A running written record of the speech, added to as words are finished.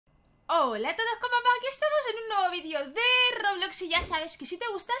Hola a todos, ¿cómo va? Aquí estamos en un nuevo vídeo de Roblox y ya sabes que si te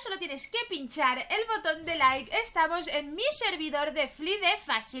gusta solo tienes que pinchar el botón de like. Estamos en mi servidor de Free de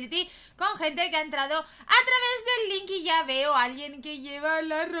Facility con gente que ha entrado a través del link y ya veo a alguien que lleva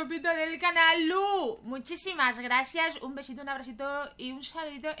la ropita del canal. Lu, muchísimas gracias, un besito, un abracito y un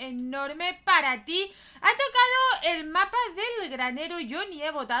saludito enorme para ti. Ha tocado el mapa del granero, yo ni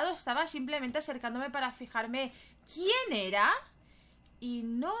he votado, estaba simplemente acercándome para fijarme quién era. Y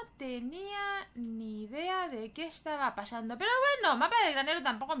no tenía ni idea de qué estaba pasando. Pero bueno, mapa del granero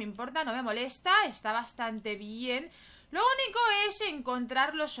tampoco me importa, no me molesta, está bastante bien. Lo único es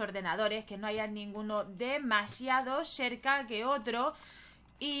encontrar los ordenadores, que no haya ninguno demasiado cerca que otro.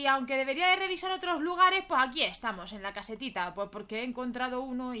 Y aunque debería de revisar otros lugares, pues aquí estamos, en la casetita. Pues porque he encontrado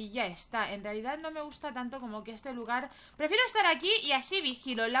uno y ya está. En realidad no me gusta tanto como que este lugar. Prefiero estar aquí y así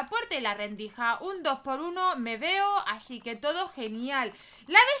vigilo la puerta y la rendija. Un 2x1 me veo, así que todo genial.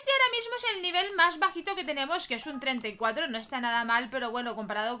 La bestia ahora mismo es el nivel más bajito que tenemos, que es un 34. No está nada mal, pero bueno,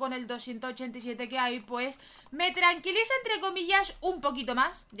 comparado con el 287 que hay, pues me tranquiliza, entre comillas, un poquito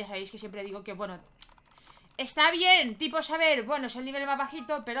más. Ya sabéis que siempre digo que, bueno, está bien, tipo saber, bueno, es el nivel más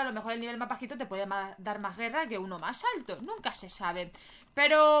bajito, pero a lo mejor el nivel más bajito te puede dar más guerra que uno más alto. Nunca se sabe.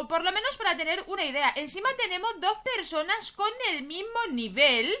 Pero por lo menos para tener una idea. Encima tenemos dos personas con el mismo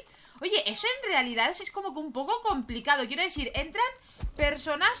nivel. Oye, eso en realidad es como que un poco complicado. Quiero decir, entran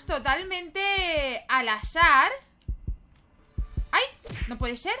personas totalmente al azar. ¡Ay! ¿No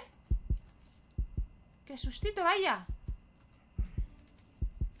puede ser? ¡Qué sustito, vaya!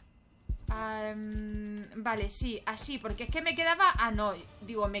 Vale, sí, así, porque es que me quedaba... Ah, no,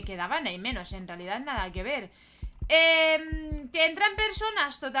 digo, me quedaban ahí menos, en realidad nada que ver. Que entran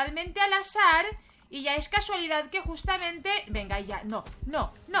personas totalmente al azar y ya es casualidad que justamente... Venga, ya, no. ¿Qué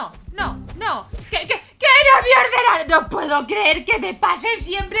era mi ordenador? No puedo creer que me pase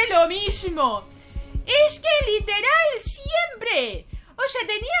siempre lo mismo. Es que literal, siempre... O sea,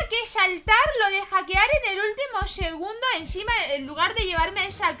 tenía que saltar lo de hackear en el último segundo. Encima, en lugar de llevarme a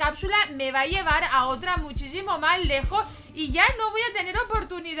esa cápsula, me va a llevar a otra muchísimo más lejos. Y ya no voy a tener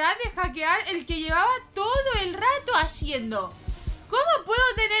oportunidad de hackear el que llevaba todo el rato haciendo. ¿Cómo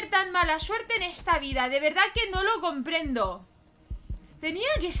puedo tener tan mala suerte en esta vida? De verdad que no lo comprendo. Tenía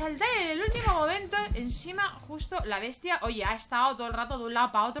que saltar en el último momento. Encima, justo la bestia, oye, ha estado todo el rato de un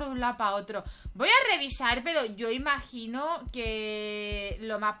lado para otro, de un lado para otro. Voy a revisar, pero yo imagino que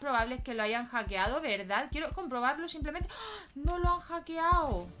lo más probable es que lo hayan hackeado, ¿verdad? Quiero comprobarlo simplemente. ¡Oh! No lo han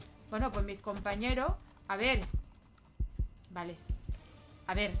hackeado. Bueno, pues mis compañeros. A ver. Vale.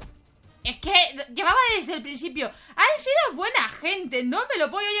 A ver. Es que llevaba desde el principio. Han sido buena gente, no me lo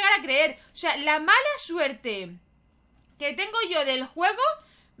puedo llegar a creer. O sea, la mala suerte que tengo yo del juego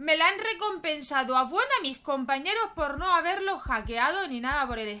me la han recompensado a buena mis compañeros por no haberlo hackeado ni nada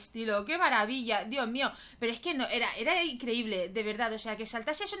por el estilo. ¡Qué maravilla! Dios mío. Pero es que no, era increíble, de verdad. O sea, que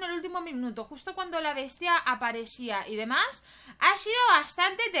saltase eso en el último minuto, justo cuando la bestia aparecía y demás, ha sido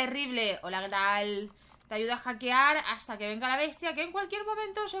bastante terrible. Hola, ¿qué tal? Te ayudo a hackear hasta que venga la bestia, que en cualquier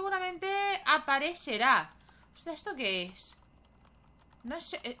momento seguramente aparecerá. Ostras, ¿esto qué es? No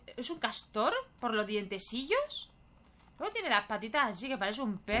sé, ¿es un castor por los dientesillos? Luego tiene las patitas así que parece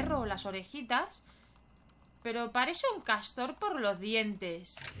un perro, o las orejitas, pero parece un castor por los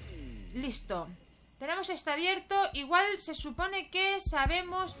dientes. Listo. Tenemos esto abierto. Igual se supone que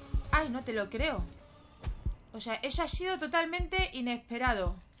sabemos... Ay, no te lo creo. O sea, eso ha sido totalmente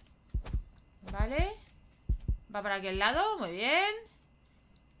inesperado. Vale. Va para aquel lado, muy bien.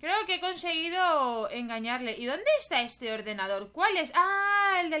 Creo que he conseguido engañarle. ¿Y dónde está este ordenador? ¿Cuál es?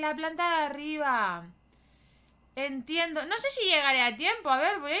 ¡Ah! El de la planta de arriba. Entiendo. No sé si llegaré a tiempo. A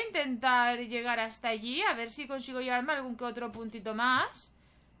ver, voy a intentar llegar hasta allí. A ver si consigo llevarme algún que otro puntito más.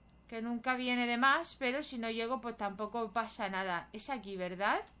 Que nunca viene de más. Pero si no llego, pues tampoco pasa nada. Es aquí,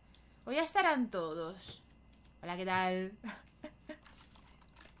 ¿verdad? O ya estarán todos. Hola, ¿qué tal?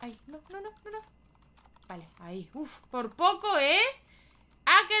 Ay, no. Vale, ahí. Uf, por poco, ¿eh?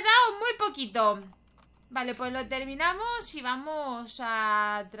 Ha quedado muy poquito. Vale, pues lo terminamos y vamos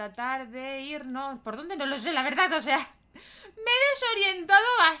a tratar de irnos... ¿Por dónde? No lo sé, la verdad, o sea... Me he desorientado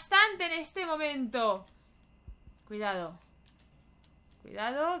bastante en este momento. Cuidado.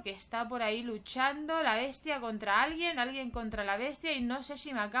 Cuidado, que está por ahí luchando la bestia contra alguien, alguien contra la bestia, y no sé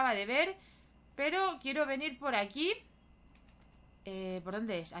si me acaba de ver, pero quiero venir por aquí. ¿Por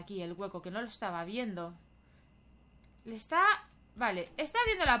dónde es? Aquí, el hueco, que no lo estaba viendo. Le está... Vale, está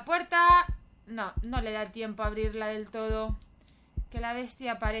abriendo la puerta... No, no le da tiempo a abrirla del todo. Que la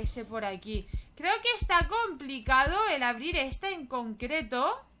bestia aparece por aquí. Creo que está complicado el abrir esta en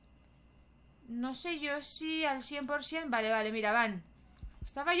concreto. No sé yo si al 100%. Vale, mira, van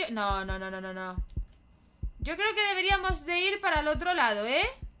Estaba yo... No. Yo creo que deberíamos de ir para el otro lado, ¿eh?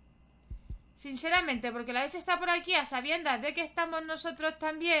 Sinceramente, porque la vez está por aquí a sabiendas de que estamos nosotros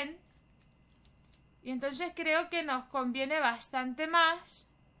también. Y entonces creo que nos conviene bastante más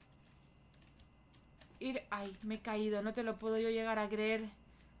ir... Ay, me he caído, no te lo puedo yo llegar a creer.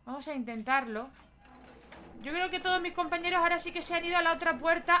 Vamos a intentarlo. Yo creo que todos mis compañeros ahora sí que se han ido a la otra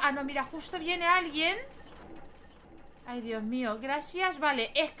puerta. Ah, no, mira, justo viene alguien. Ay, Dios mío, gracias.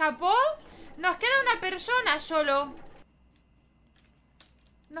 Vale, escapó. Nos queda una persona solo.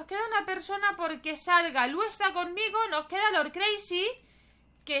 Nos queda una persona porque salga. Lu está conmigo, nos queda Lord Crazy.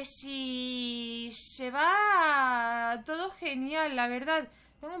 Que si se va... Todo genial, la verdad.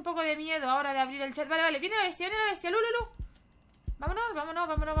 Tengo un poco de miedo ahora de abrir el chat. Vale, viene la bestia, Lu. Vámonos.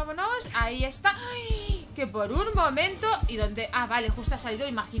 Ahí está. ¡Ay! Que por un momento... ¿Y dónde? Ah, vale, justo ha salido,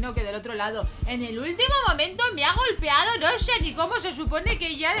 imagino que del otro lado. En el último momento me ha golpeado. No sé ni cómo, se supone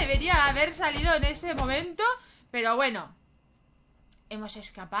que ya debería haber salido en ese momento. Pero bueno, hemos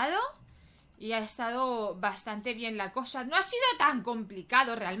escapado y ha estado bastante bien la cosa. No ha sido tan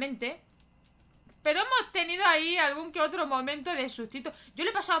complicado realmente, pero hemos tenido ahí algún que otro momento de sustito. Yo lo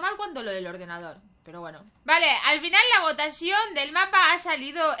he pasado mal cuando lo del ordenador, pero bueno. Vale, al final la votación del mapa ha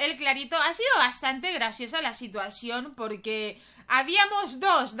salido el clarito. Ha sido bastante graciosa la situación porque habíamos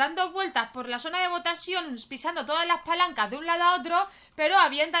dos dando vueltas por la zona de votación, pisando todas las palancas de un lado a otro, pero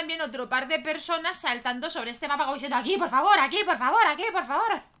habían también otro par de personas saltando sobre este mapa como diciendo aquí, por favor, aquí, por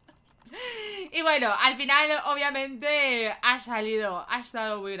favor. Y bueno, al final obviamente ha salido, ha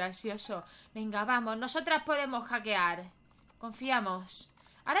estado muy gracioso. Venga, vamos, nosotras podemos hackear. Confiamos.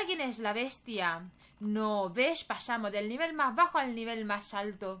 ¿Ahora quién es la bestia? No, ¿ves? Pasamos del nivel más bajo al nivel más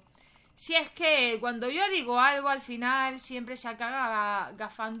alto. Si es que cuando yo digo algo al final siempre se acaba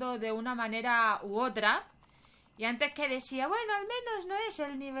gafando de una manera u otra. Y antes que decía, bueno, al menos no es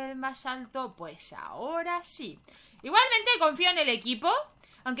el nivel más alto, pues ahora sí. Igualmente confío en el equipo.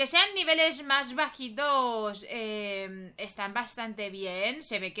 Aunque sean niveles más bajitos, están bastante bien.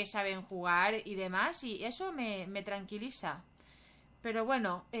 Se ve que saben jugar y demás. Y eso me tranquiliza. Pero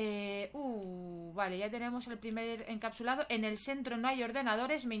bueno, vale, ya tenemos el primer encapsulado. En el centro no hay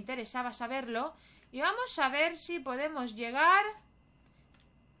ordenadores, me interesaba saberlo. Y vamos a ver si podemos llegar.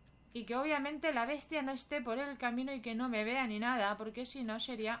 Y que obviamente la bestia no esté por el camino y que no me vea ni nada, porque si no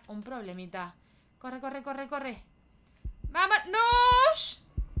sería un problemita. Corre. ¡Vámonos!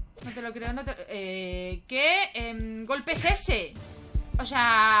 No te lo creo, ¿qué golpe es ese? O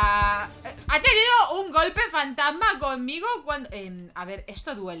sea, ha tenido un golpe fantasma conmigo cuando... a ver,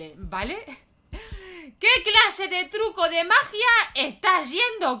 esto duele, ¿vale? ¿Qué clase de truco de magia estás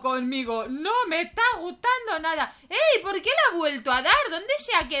yendo conmigo? No me está gustando nada. ¡Ey! ¿Por qué la ha vuelto a dar? ¿Dónde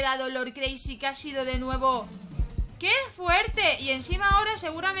se ha quedado Lord Crazy que ha sido de nuevo? ¡Qué fuerte! Y encima ahora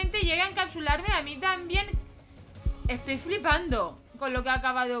seguramente llega a encapsularme a mí también. Estoy flipando con lo que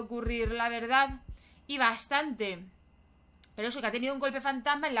acaba de ocurrir, la verdad. Y bastante. Pero eso, que ha tenido un golpe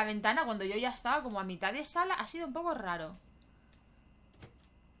fantasma en la ventana cuando yo ya estaba como a mitad de sala, ha sido un poco raro.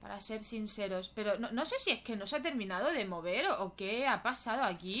 Para ser sinceros. Pero no sé si es que no se ha terminado de mover o qué ha pasado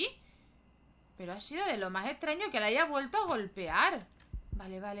aquí. Pero ha sido de lo más extraño que la haya vuelto a golpear.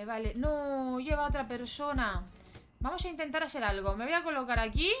 Vale. No, lleva a otra persona. Vamos a intentar hacer algo. Me voy a colocar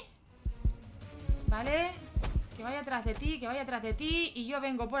aquí. Vale. Que vaya atrás de ti, y yo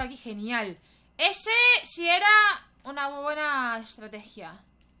vengo por aquí. Genial. Ese sí era una buena estrategia.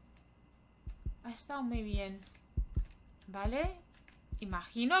 Ha estado muy bien. Vale.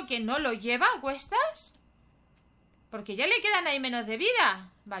 Imagino que no lo lleva a cuestas, porque ya le quedan ahí menos de vida.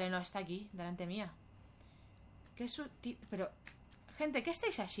 Vale, no, está aquí, delante mía. Qué sutil. Pero, gente, ¿qué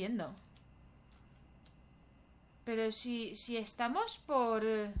estáis haciendo? Pero si estamos por...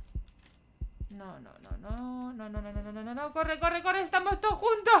 No. Corre, estamos todos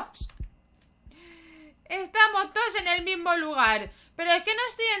juntos. Estamos todos en el mismo lugar. Pero es que no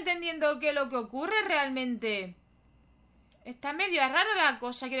estoy entendiendo qué es lo que ocurre realmente. Está medio raro la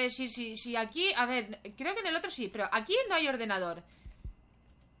cosa, quiero decir, si aquí... A ver, creo que en el otro sí, pero aquí no hay ordenador.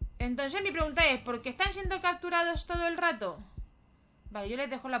 Entonces mi pregunta es, ¿por qué están siendo capturados todo el rato? Vale, yo les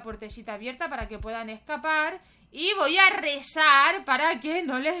dejo la puertecita abierta para que puedan escapar. Y voy a rezar para que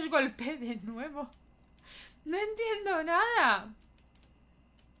no les golpee de nuevo. No entiendo nada.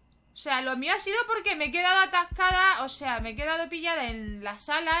 O sea, lo mío ha sido porque me he quedado atascada. O sea, me he quedado pillada en la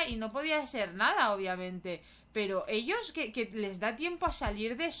sala y no podía hacer nada, obviamente. Pero ellos, que les da tiempo a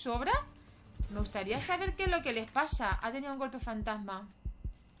salir de sobra. Me gustaría saber qué es lo que les pasa. Ha tenido un golpe fantasma.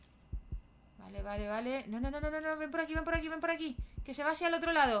 Vale. No. Ven por aquí. Que se va hacia el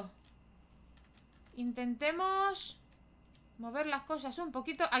otro lado. Intentemos... mover las cosas un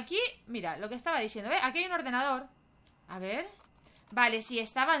poquito. Aquí, mira, lo que estaba diciendo, ¿ves? Aquí hay un ordenador. A ver. Vale, sí,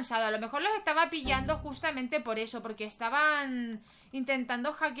 está avanzado. A lo mejor los estaba pillando justamente por eso, porque estaban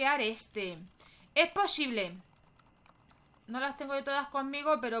intentando hackear este. Es posible. No las tengo yo todas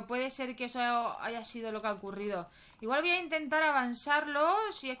conmigo, pero puede ser que eso haya sido lo que ha ocurrido. Igual voy a intentar avanzarlo,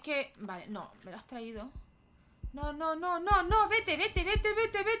 si es que... Vale, no, me lo has traído. No, no, no, no, no, vete, vete, vete,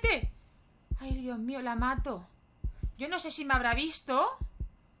 vete, vete. Ay, Dios mío, la mato. Yo no sé si me habrá visto,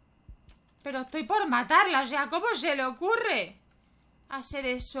 pero estoy por matarla, o sea, ¿cómo se le ocurre hacer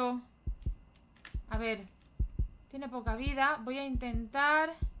eso? A ver, tiene poca vida, voy a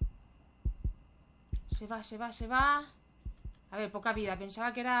intentar... Se va, se va, se va. A ver, poca vida,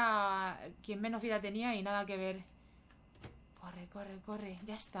 pensaba que era quien menos vida tenía y nada que ver. Corre, corre, corre,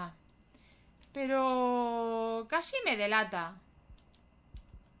 ya está. Pero... casi me delata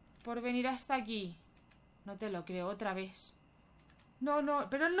por venir hasta aquí. No te lo creo, otra vez. No, no,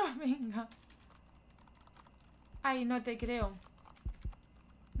 pero no, venga. Ay, no te creo.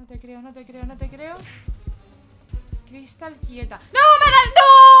 No te creo, no te creo, no te creo. Cristal quieta. ¡No,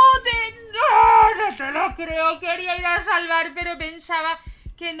 ¡No! ¡No te lo creo! Quería ir a salvar, pero pensaba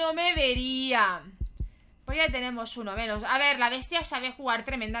que no me vería. Pues ya tenemos uno menos. A ver, la bestia sabe jugar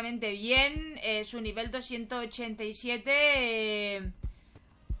tremendamente bien. Su nivel 287.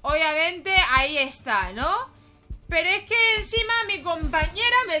 Obviamente ahí está, ¿no? Pero es que encima mi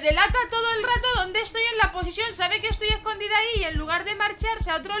compañera me delata todo el rato donde estoy en la posición. Sabe que estoy escondida ahí y en lugar de marcharse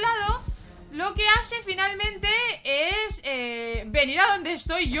a otro lado, lo que hace finalmente es venir a donde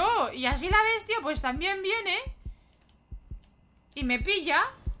estoy yo. Y así la bestia pues también viene y me pilla.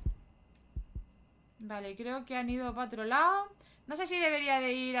 Vale, creo que han ido para otro lado. No sé si debería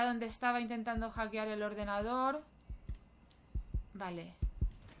de ir a donde estaba intentando hackear el ordenador. Vale.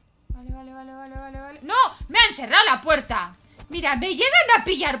 Vale, vale, vale, vale, vale, vale. ¡No! ¡Me han cerrado la puerta! Mira, me llegan a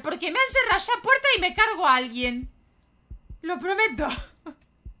pillar porque me han cerrado esa puerta y me cargo a alguien. Lo prometo.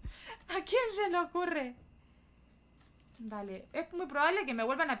 ¿A quién se le ocurre? Vale, es muy probable que me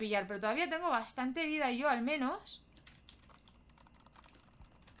vuelvan a pillar, pero todavía tengo bastante vida yo al menos.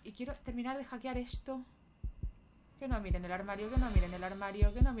 Y quiero terminar de hackear esto. Que no miren el armario, que no miren el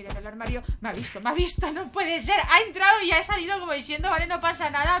armario, que no miren el armario. Me ha visto, no puede ser. Ha entrado y ha salido como diciendo, vale, no pasa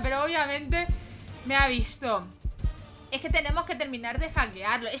nada, pero obviamente me ha visto. Es que tenemos que terminar de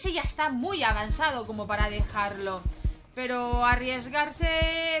hackearlo. Ese ya está muy avanzado como para dejarlo. Pero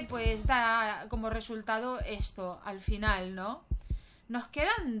arriesgarse, pues da como resultado esto al final, ¿no? Nos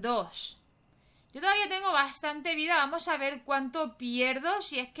quedan 2. Yo todavía tengo bastante vida. Vamos a ver cuánto pierdo.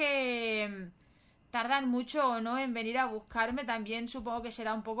 Si es que tardan mucho o no en venir a buscarme. También supongo que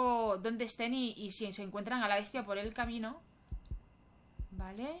será un poco donde estén y si se encuentran a la bestia por el camino.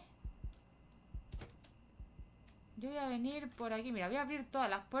 Vale. Yo voy a venir por aquí. Mira, voy a abrir todas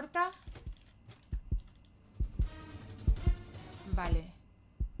las puertas. Vale.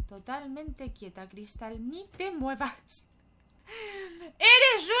 Totalmente quieta, Cristal. Ni te muevas.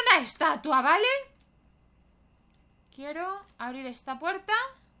 Eres una estatua, ¿vale? Quiero abrir esta puerta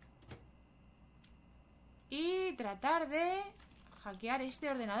y tratar de hackear este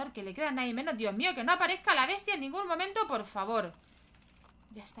ordenador, que le queda nadie menos. Dios mío, que no aparezca la bestia en ningún momento, por favor.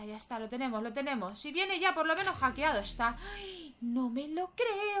 Ya está, lo tenemos, lo tenemos. Si viene ya por lo menos hackeado está. ¡Ay, no me lo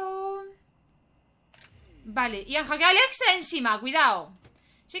creo! Vale, y han hackeado el extra encima, cuidado.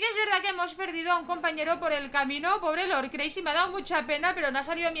 Sí que es verdad que hemos perdido a un compañero por el camino. Pobre Lord Crazy, me ha dado mucha pena, pero no ha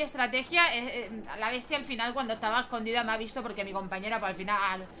salido mi estrategia. La bestia al final, cuando estaba escondida, me ha visto porque mi compañera pues, al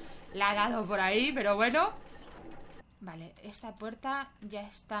final la ha dado por ahí, pero bueno. Vale, esta puerta ya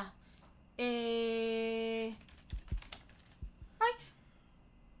está. ¡Ay!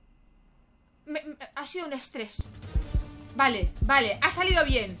 Ha sido un estrés. Vale, vale, ha salido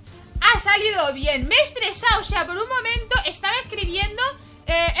bien. Ha salido bien, me he estresado. O sea, por un momento estaba escribiendo...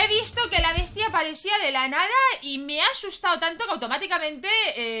 he visto que la bestia aparecía de la nada y me ha asustado tanto que automáticamente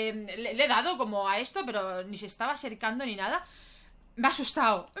le he dado como a esto, pero ni se estaba acercando ni nada. Me ha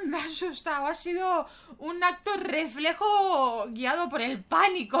asustado, ha sido un acto reflejo guiado por el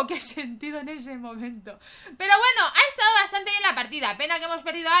pánico que he sentido en ese momento. Pero bueno, ha estado bastante bien la partida. Pena que hemos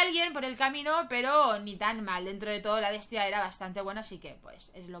perdido a alguien por el camino, pero ni tan mal. Dentro de todo la bestia era bastante buena, así que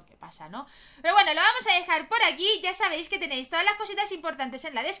pues es lo que pasa, ¿no? Pero bueno, lo vamos a dejar por aquí. Ya sabéis que tenéis todas las cositas importantes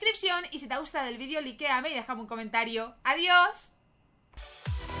en la descripción. Y si te ha gustado el vídeo, likéame y déjame un comentario. ¡Adiós!